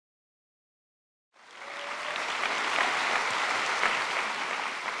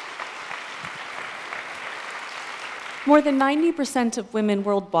More than 90% of women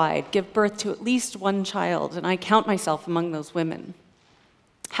worldwide give birth to at least one child, and I count myself among those women.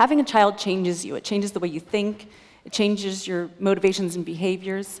 Having a child changes you. It changes the way you think. It changes your motivations and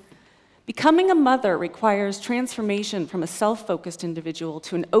behaviors. Becoming a mother requires transformation from a self-focused individual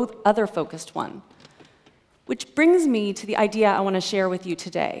to an other-focused one. Which brings me to the idea I want to share with you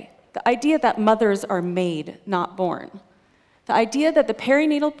today. The idea that mothers are made, not born. The idea that the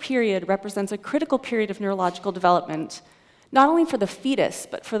perinatal period represents a critical period of neurological development, not only for the fetus,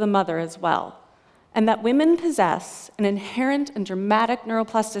 but for the mother as well. And that women possess an inherent and dramatic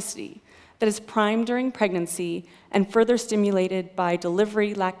neuroplasticity that is primed during pregnancy and further stimulated by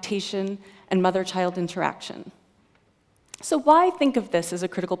delivery, lactation, and mother-child interaction. So why think of this as a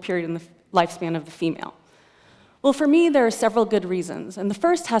critical period in the lifespan of the female? Well, for me, there are several good reasons, and the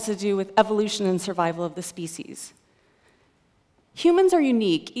first has to do with evolution and survival of the species. Humans are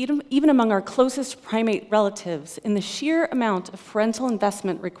unique, even among our closest primate relatives, in the sheer amount of parental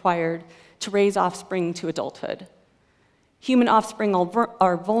investment required to raise offspring to adulthood. Human offspring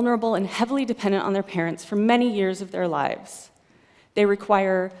are vulnerable and heavily dependent on their parents for many years of their lives. They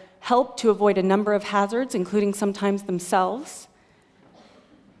require help to avoid a number of hazards, including sometimes themselves.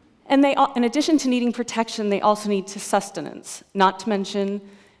 And in addition to needing protection, they also need sustenance, not to mention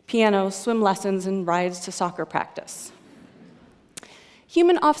piano, swim lessons, and rides to soccer practice.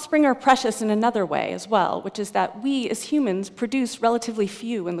 Human offspring are precious in another way as well, which is that we, as humans, produce relatively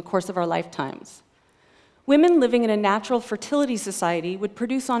few in the course of our lifetimes. Women living in a natural fertility society would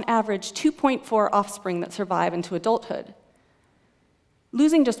produce on average 2.4 offspring that survive into adulthood.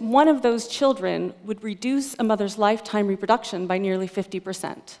 Losing just one of those children would reduce a mother's lifetime reproduction by nearly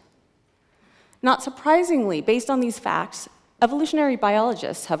 50%. Not surprisingly, based on these facts, evolutionary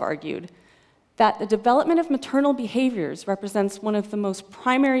biologists have argued that the development of maternal behaviors represents one of the most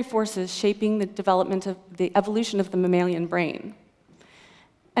primary forces shaping the evolution of the mammalian brain.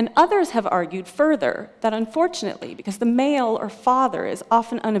 And others have argued further that unfortunately, because the male or father is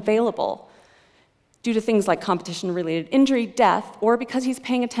often unavailable due to things like competition-related injury, death, or because he's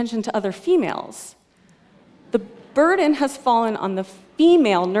paying attention to other females, the burden has fallen on the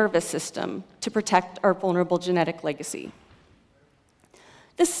female nervous system to protect our vulnerable genetic legacy.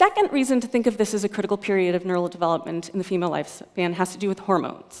 The second reason to think of this as a critical period of neural development in the female lifespan has to do with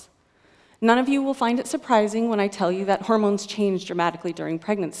hormones. None of you will find it surprising when I tell you that hormones change dramatically during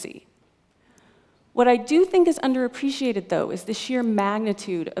pregnancy. What I do think is underappreciated, though, is the sheer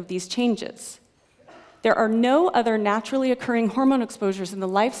magnitude of these changes. There are no other naturally occurring hormone exposures in the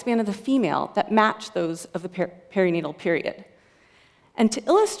lifespan of the female that match those of the perinatal period. And to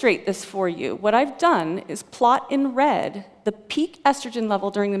illustrate this for you, what I've done is plot in red the peak estrogen level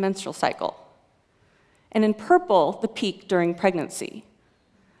during the menstrual cycle, and in purple, the peak during pregnancy.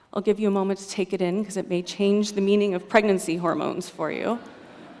 I'll give you a moment to take it in, because it may change the meaning of pregnancy hormones for you.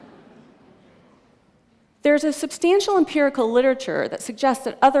 There's a substantial empirical literature that suggests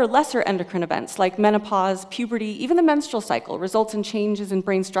that other lesser endocrine events, like menopause, puberty, even the menstrual cycle, results in changes in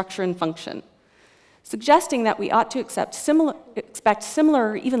brain structure and function, suggesting that we ought to expect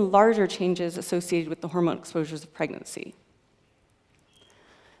similar or even larger changes associated with the hormone exposures of pregnancy.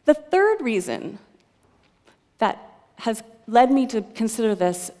 The third reason that has led me to consider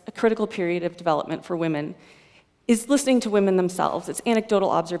this a critical period of development for women is listening to women themselves. It's anecdotal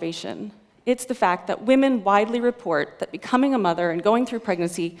observation. It's the fact that women widely report that becoming a mother and going through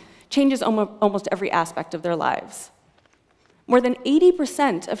pregnancy changes almost every aspect of their lives. More than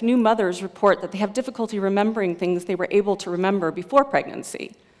 80% of new mothers report that they have difficulty remembering things they were able to remember before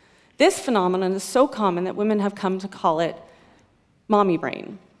pregnancy. This phenomenon is so common that women have come to call it mommy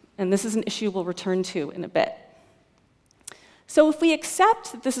brain, and this is an issue we'll return to in a bit. So if we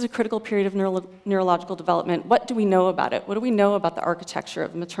accept that this is a critical period of neurological development, what do we know about it? What do we know about the architecture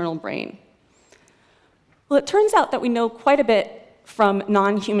of the maternal brain? Well, it turns out that we know quite a bit from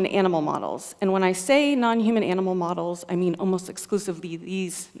non-human animal models. And when I say non-human animal models, I mean almost exclusively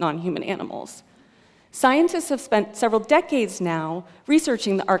these non-human animals. Scientists have spent several decades now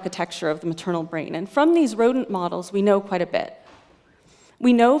researching the architecture of the maternal brain. And from these rodent models, we know quite a bit.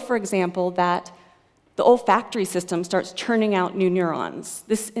 We know, for example, that the olfactory system starts churning out new neurons.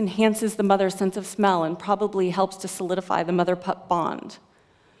 This enhances the mother's sense of smell and probably helps to solidify the mother-pup bond.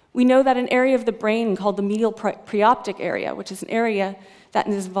 We know that an area of the brain called the medial preoptic area, which is an area that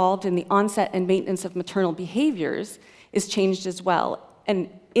is involved in the onset and maintenance of maternal behaviors, is changed as well. And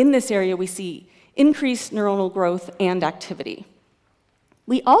in this area, we see increased neuronal growth and activity.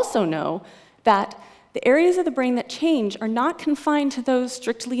 We also know that the areas of the brain that change are not confined to those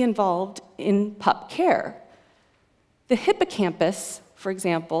strictly involved in pup care. The hippocampus, for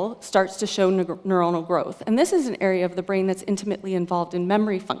example, starts to show neuronal growth. And this is an area of the brain that's intimately involved in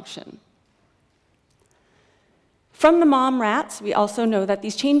memory function. From the mom rats, we also know that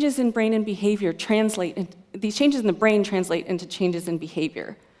these changes in brain and behavior these changes in the brain translate into changes in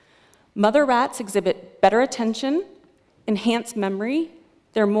behavior. Mother rats exhibit better attention, enhanced memory,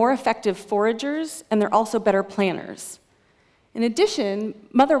 they're more effective foragers, and they're also better planners. In addition,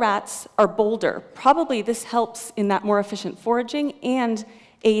 mother rats are bolder. Probably this helps in that more efficient foraging and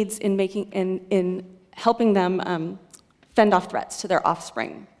aids in helping them fend off threats to their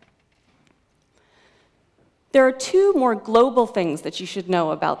offspring. There are two more global things that you should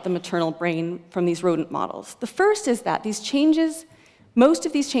know about the maternal brain from these rodent models. The first is that most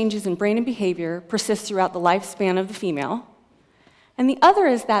of these changes in brain and behavior persist throughout the lifespan of the female. And the other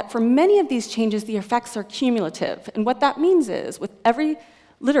is that for many of these changes, the effects are cumulative. And what that means is, with every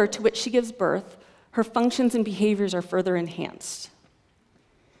litter to which she gives birth, her functions and behaviors are further enhanced.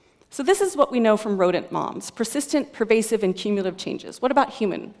 So this is what we know from rodent moms: persistent, pervasive, and cumulative changes. What about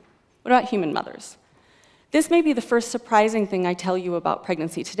human mothers? This may be the first surprising thing I tell you about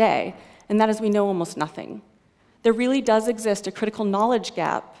pregnancy today, and that is we know almost nothing. There really does exist a critical knowledge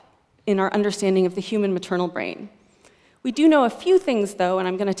gap in our understanding of the human maternal brain. We do know a few things, though, and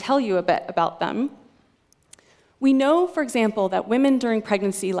I'm going to tell you a bit about them. We know, for example, that women during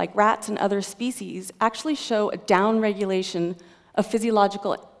pregnancy, like rats and other species, actually show a downregulation of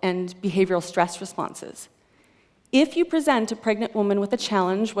physiological and behavioral stress responses. If you present a pregnant woman with a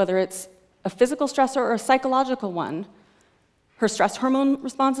challenge, whether it's a physical stressor or a psychological one, her stress hormone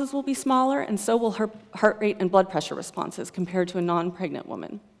responses will be smaller, and so will her heart rate and blood pressure responses compared to a non-pregnant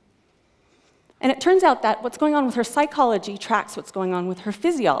woman. And it turns out that what's going on with her psychology tracks what's going on with her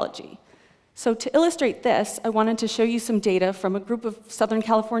physiology. So to illustrate this, I wanted to show you some data from a group of Southern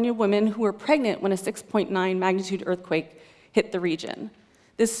California women who were pregnant when a 6.9 magnitude earthquake hit the region.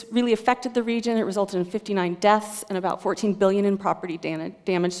 This really affected the region. It resulted in 59 deaths and about $14 billion in property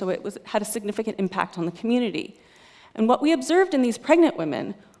damage, so it had a significant impact on the community. And what we observed in these pregnant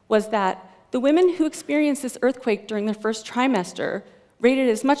women was that the women who experienced this earthquake during their first trimester rated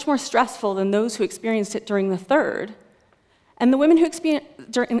as much more stressful than those who experienced it during the third. And the women who experienced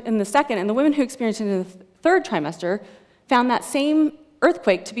in the second and the women who experienced it in the third trimester found that same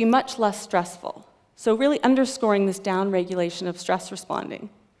earthquake to be much less stressful. So really underscoring this downregulation of stress responding.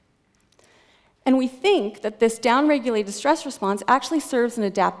 And we think that this downregulated stress response actually serves an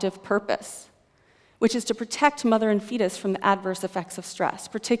adaptive purpose, which is to protect mother and fetus from the adverse effects of stress,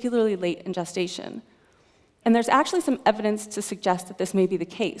 particularly late in gestation. And there's actually some evidence to suggest that this may be the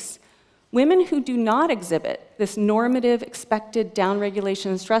case. Women who do not exhibit this normative expected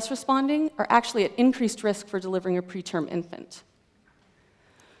downregulation and stress responding are actually at increased risk for delivering a preterm infant.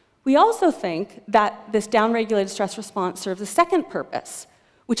 We also think that this downregulated stress response serves a second purpose,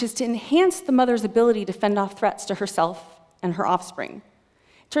 which is to enhance the mother's ability to fend off threats to herself and her offspring.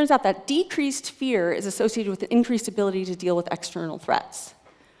 It turns out that decreased fear is associated with an increased ability to deal with external threats.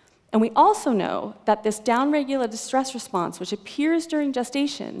 And we also know that this downregulated stress response, which appears during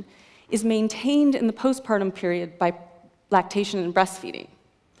gestation, is maintained in the postpartum period by lactation and breastfeeding.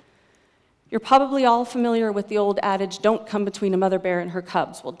 You're probably all familiar with the old adage, don't come between a mother bear and her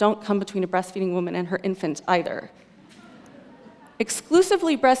cubs. Well, don't come between a breastfeeding woman and her infant either.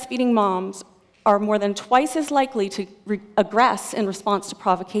 Exclusively breastfeeding moms are more than twice as likely to aggress in response to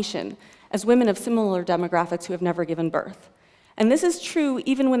provocation as women of similar demographics who have never given birth. And this is true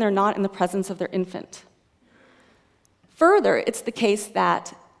even when they're not in the presence of their infant. Further, it's the case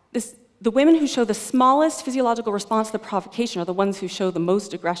that the women who show the smallest physiological response to the provocation are the ones who show the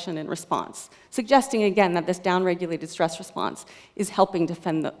most aggression in response, suggesting again that this downregulated stress response is helping to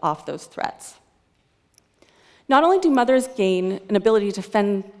fend off those threats. Not only do mothers gain an ability to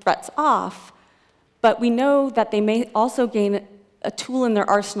fend threats off, but we know that they may also gain a tool in their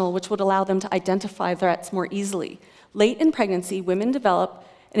arsenal which would allow them to identify threats more easily. Late in pregnancy, women develop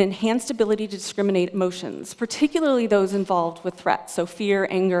an enhanced ability to discriminate emotions, particularly those involved with threats, so fear,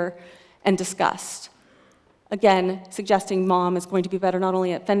 anger, and disgust. Again, suggesting mom is going to be better not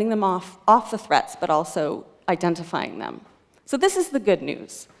only at fending them off the threats, but also identifying them. So this is the good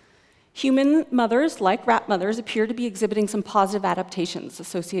news. Human mothers, like rat mothers, appear to be exhibiting some positive adaptations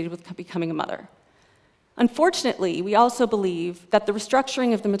associated with becoming a mother. Unfortunately, we also believe that the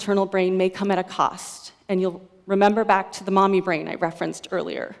restructuring of the maternal brain may come at a cost, and you'll remember back to the mommy brain I referenced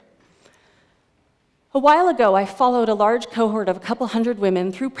earlier. A while ago, I followed a large cohort of a couple hundred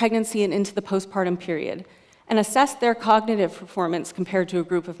women through pregnancy and into the postpartum period and assessed their cognitive performance compared to a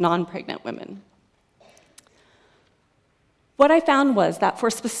group of non-pregnant women. What I found was that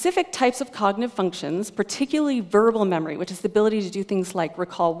for specific types of cognitive functions, particularly verbal memory, which is the ability to do things like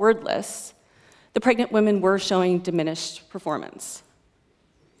recall word lists, the pregnant women were showing diminished performance.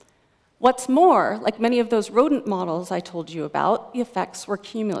 What's more, like many of those rodent models I told you about, the effects were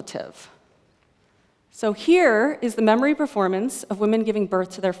cumulative. So here is the memory performance of women giving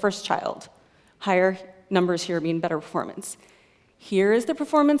birth to their first child. Higher numbers here mean better performance. Here is the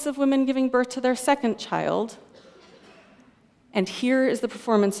performance of women giving birth to their second child. And here is the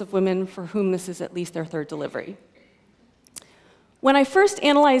performance of women for whom this is at least their third delivery. When I first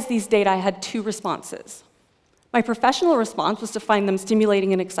analyzed these data, I had two responses. My professional response was to find them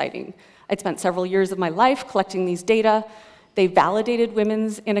stimulating and exciting. I'd spent several years of my life collecting these data. They validated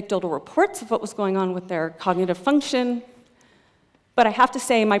women's anecdotal reports of what was going on with their cognitive function. But I have to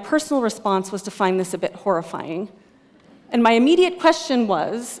say, my personal response was to find this a bit horrifying. And my immediate question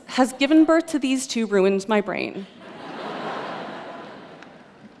was, has giving birth to these two ruined my brain?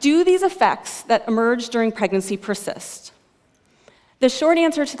 Do these effects that emerge during pregnancy persist? The short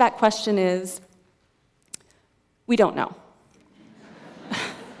answer to that question is, we don't know.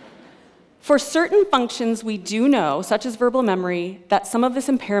 For certain functions, we do know, such as verbal memory, that some of this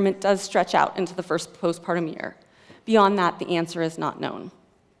impairment does stretch out into the first postpartum year. Beyond that, the answer is not known.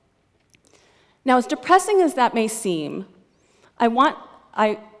 Now, as depressing as that may seem, I want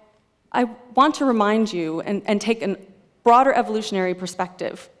to remind you and take a broader evolutionary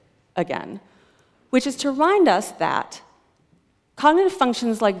perspective again, which is to remind us that cognitive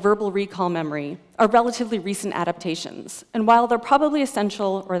functions like verbal recall memory are relatively recent adaptations. And while they're probably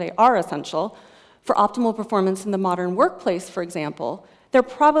essential, or they are essential, for optimal performance in the modern workplace, for example, they're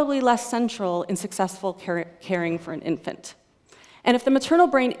probably less central in successful caring for an infant. And if the maternal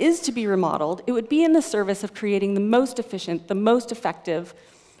brain is to be remodeled, it would be in the service of creating the most efficient, the most effective,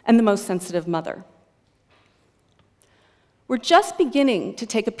 and the most sensitive mother. We're just beginning to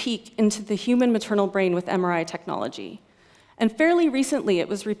take a peek into the human maternal brain with MRI technology. And fairly recently, it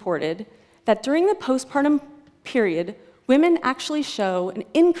was reported that during the postpartum period, women actually show an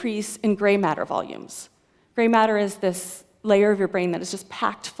increase in gray matter volumes. Gray matter is this layer of your brain that is just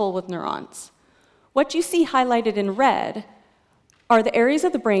packed full with neurons. What you see highlighted in red are the areas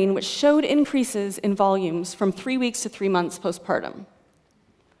of the brain which showed increases in volumes from 3 weeks to 3 months postpartum.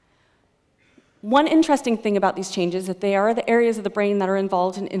 One interesting thing about these changes is that they are the areas of the brain that are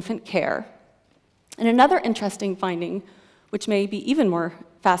involved in infant care. And another interesting finding, which may be even more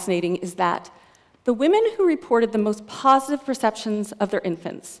fascinating, is that the women who reported the most positive perceptions of their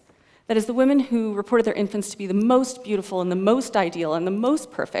infants, that is, the women who reported their infants to be the most beautiful and the most ideal and the most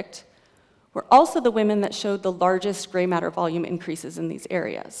perfect, were also the women that showed the largest gray matter volume increases in these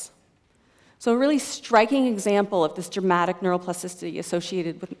areas. So a really striking example of this dramatic neuroplasticity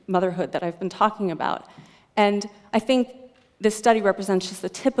associated with motherhood that I've been talking about. And I think this study represents just the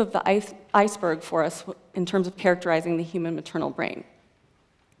tip of the iceberg for us in terms of characterizing the human maternal brain.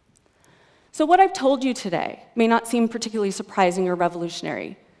 So what I've told you today may not seem particularly surprising or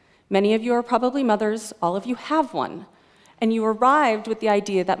revolutionary. Many of you are probably mothers, all of you have one, and you arrived with the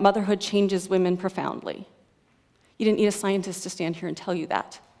idea that motherhood changes women profoundly. You didn't need a scientist to stand here and tell you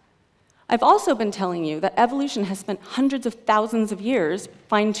that. I've also been telling you that evolution has spent hundreds of thousands of years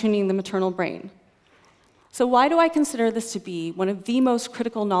fine-tuning the maternal brain. So why do I consider this to be one of the most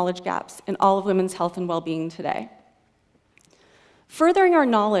critical knowledge gaps in all of women's health and well-being today? Furthering our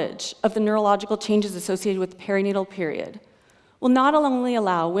knowledge of the neurological changes associated with the perinatal period will not only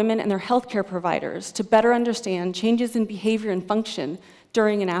allow women and their healthcare providers to better understand changes in behavior and function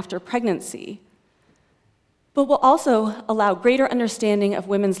during and after pregnancy, but will also allow greater understanding of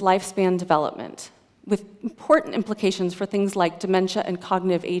women's lifespan development, with important implications for things like dementia and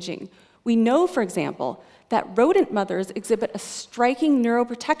cognitive aging. We know, for example, that rodent mothers exhibit a striking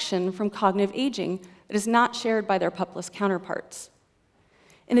neuroprotection from cognitive aging that is not shared by their pupless counterparts.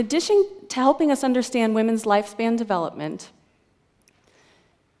 In addition to helping us understand women's lifespan development,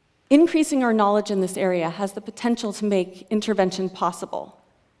 increasing our knowledge in this area has the potential to make intervention possible.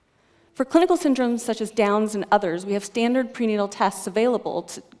 For clinical syndromes such as Downs and others, we have standard prenatal tests available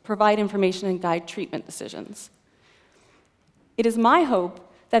to provide information and guide treatment decisions. It is my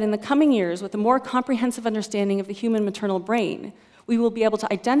hope that in the coming years, with a more comprehensive understanding of the human maternal brain, we will be able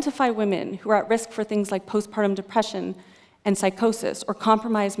to identify women who are at risk for things like postpartum depression and psychosis or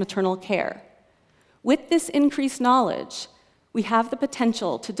compromised maternal care. With this increased knowledge, we have the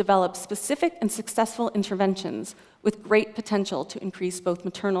potential to develop specific and successful interventions with great potential to increase both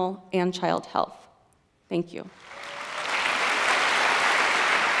maternal and child health. Thank you.